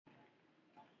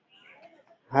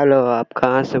Hello, आप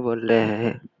कहाँ से बोल रहे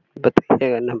हैं?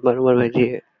 बताइएगा, नंबर नंबर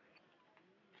भेजिए।